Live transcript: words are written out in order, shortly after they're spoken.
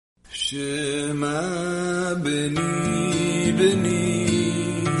Shema beni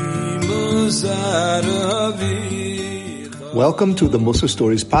beni Mosar Avicha. Welcome to the Mussar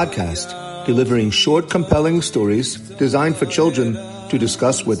Stories podcast, delivering short, compelling stories designed for children to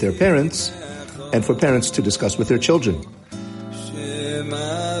discuss with their parents and for parents to discuss with their children.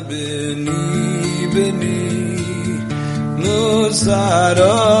 Shema beni beni Mosar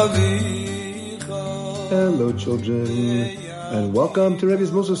Avicha. Hello, children, and welcome to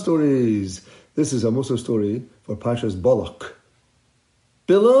Rebbe's Mussar Stories. This is a Mussar story for Parshas Balak.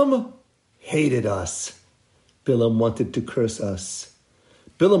 Bilam hated us. Bilam wanted to curse us.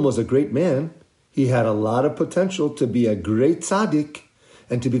 Bilam was a great man. He had a lot of potential to be a great tzaddik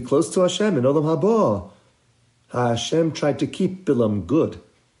and to be close to Hashem in Olam Haba. Hashem tried to keep Bilam good,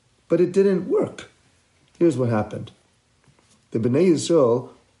 but it didn't work. Here's what happened. The Bnei Yisrael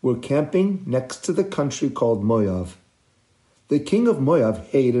were camping next to the country called Moav. The king of Moav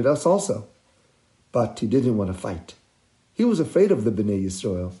hated us also, but he didn't want to fight. He was afraid of the Bnei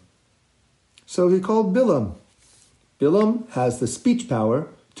Yisrael. So he called Bilam. Bilam has the speech power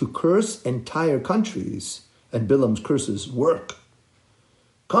to curse entire countries, and Bilam's curses work.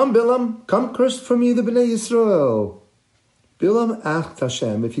 Come, Bilam, come curse for me the Bnei Yisrael. Bilam asked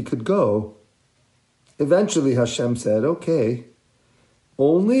Hashem if he could go. Eventually Hashem said, okay,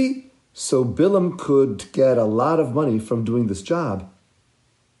 only so Bilam could get a lot of money from doing this job.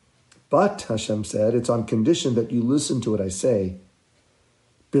 But, Hashem said, it's on condition that you listen to what I say.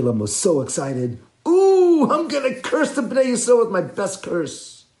 Bilam was so excited. Ooh, I'm going to curse the Bnei Yisrael with my best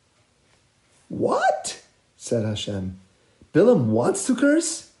curse. What? Said Hashem. Bilam wants to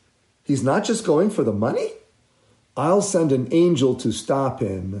curse? He's not just going for the money? I'll send an angel to stop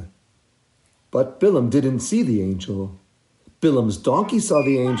him. But Bilam didn't see the angel. Bilam's donkey saw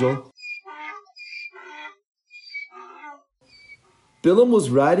the angel. Bilam was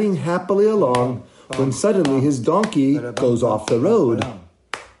riding happily along when suddenly his donkey goes off the road.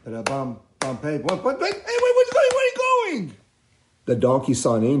 Hey, where are you going? The donkey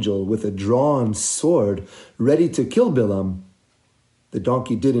saw an angel with a drawn sword ready to kill Bilam. The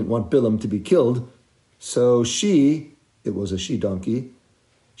donkey didn't want Bilam to be killed, so it was a she-donkey,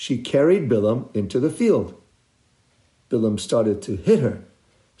 she carried Bilam into the field. Bilam started to hit her,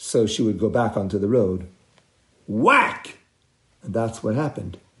 so she would go back onto the road. Whack! And that's what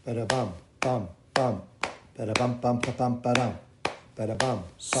happened. Soon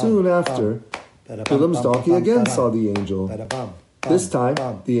after, Bilam's donkey again saw the angel. This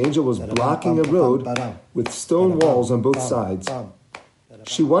time, the angel was blocking a road with stone walls on both sides.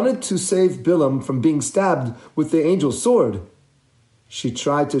 She wanted to save Bilam from being stabbed with the angel's sword. She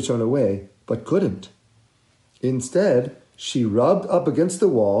tried to turn away, but couldn't. Instead, she rubbed up against the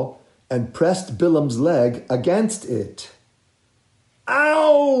wall and pressed Bilam's leg against it.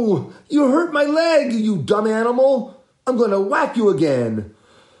 Ow! You hurt my leg, you dumb animal! I'm going to whack you again!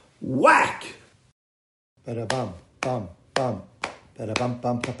 Whack! Now,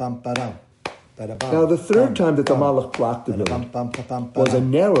 the third time that the Malach blocked the road was a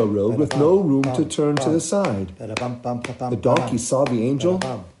narrow road with no room to turn to the side. The donkey saw the angel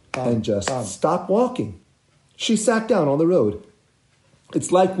and just stopped walking. She sat down on the road.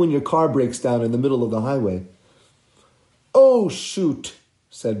 It's like when your car breaks down in the middle of the highway. Oh, shoot,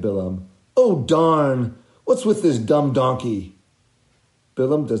 said Bilam. Oh, darn, what's with this dumb donkey?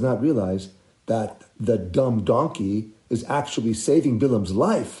 Bilam does not realize that the dumb donkey is actually saving Bilam's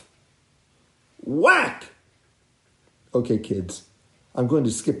life. Whack! Okay, kids, I'm going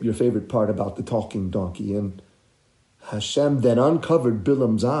to skip your favorite part about the talking donkey. And Hashem then uncovered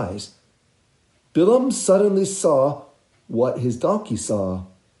Bilam's eyes. Bilam suddenly saw what his donkey saw.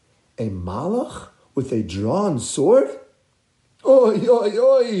 A malach with a drawn sword? Oi, oi,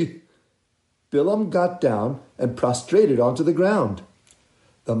 oi! Bilam got down and prostrated onto the ground.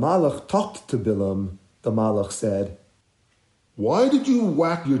 The malach talked to Bilam. The malach said, Why did you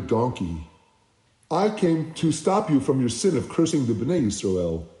whack your donkey? I came to stop you from your sin of cursing the Bnei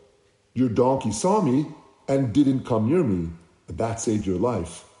Yisrael. Your donkey saw me and didn't come near me. That saved your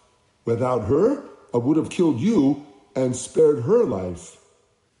life. Without her, I would have killed you and spared her life.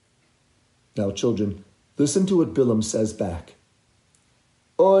 Now, children, listen to what Bilam says back.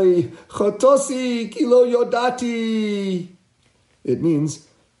 Oi, chotosi kilo yodati. It means,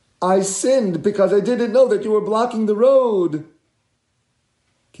 I sinned because I didn't know that you were blocking the road.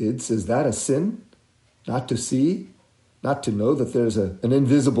 Kids, is that a sin? Not to see? Not to know that there's an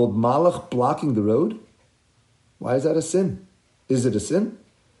invisible malach blocking the road? Why is that a sin? Is it a sin?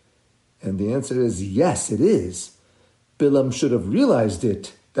 And the answer is yes, it is. Bilam should have realized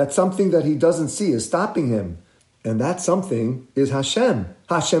it, that something that he doesn't see is stopping him. And that something is Hashem.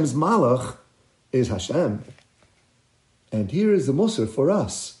 Hashem's malach is Hashem. And here is the Musar for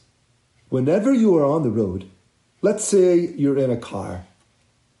us. Whenever you are on the road, let's say you're in a car,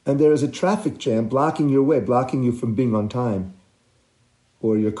 and there is a traffic jam blocking your way, blocking you from being on time,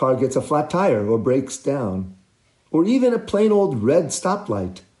 or your car gets a flat tire or breaks down, or even a plain old red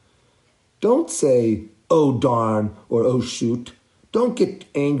stoplight. Don't say, oh darn, or oh shoot. Don't get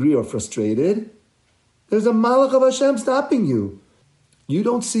angry or frustrated. There's a malach of Hashem stopping you. You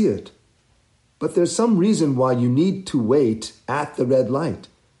don't see it. But there's some reason why you need to wait at the red light.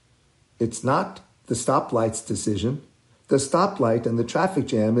 It's not the stoplight's decision. The stoplight and the traffic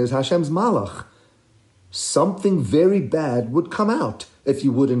jam is Hashem's malach. Something very bad would come out if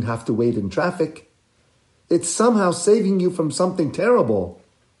you wouldn't have to wait in traffic. It's somehow saving you from something terrible.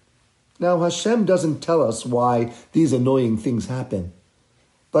 Now, Hashem doesn't tell us why these annoying things happen.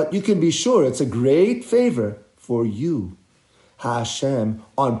 But you can be sure it's a great favor for you. Hashem,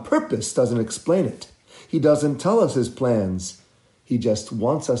 on purpose, doesn't explain it. He doesn't tell us his plans. He just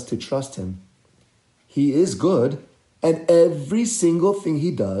wants us to trust him. He is good, and every single thing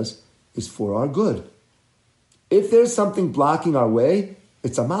he does is for our good. If there's something blocking our way,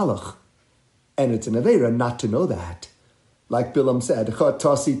 it's a malach. And it's an aveira not to know that. Like Bilam said,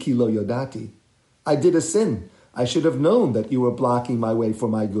 Chatasi ki lo yodati. I did a sin. I should have known that you were blocking my way for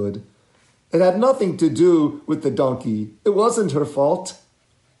my good. It had nothing to do with the donkey. It wasn't her fault.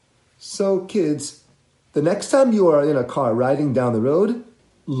 So, kids, the next time you are in a car riding down the road,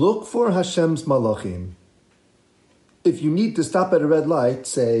 look for Hashem's malachim. If you need to stop at a red light,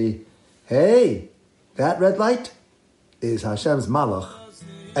 say, hey, that red light is Hashem's malach.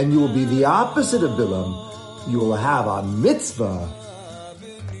 And you will be the opposite of Bilam. You will have a mitzvah.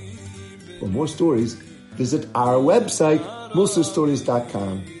 For more stories, visit our website,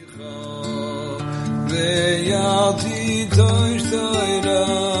 musarstories.com. Ve yati toy toy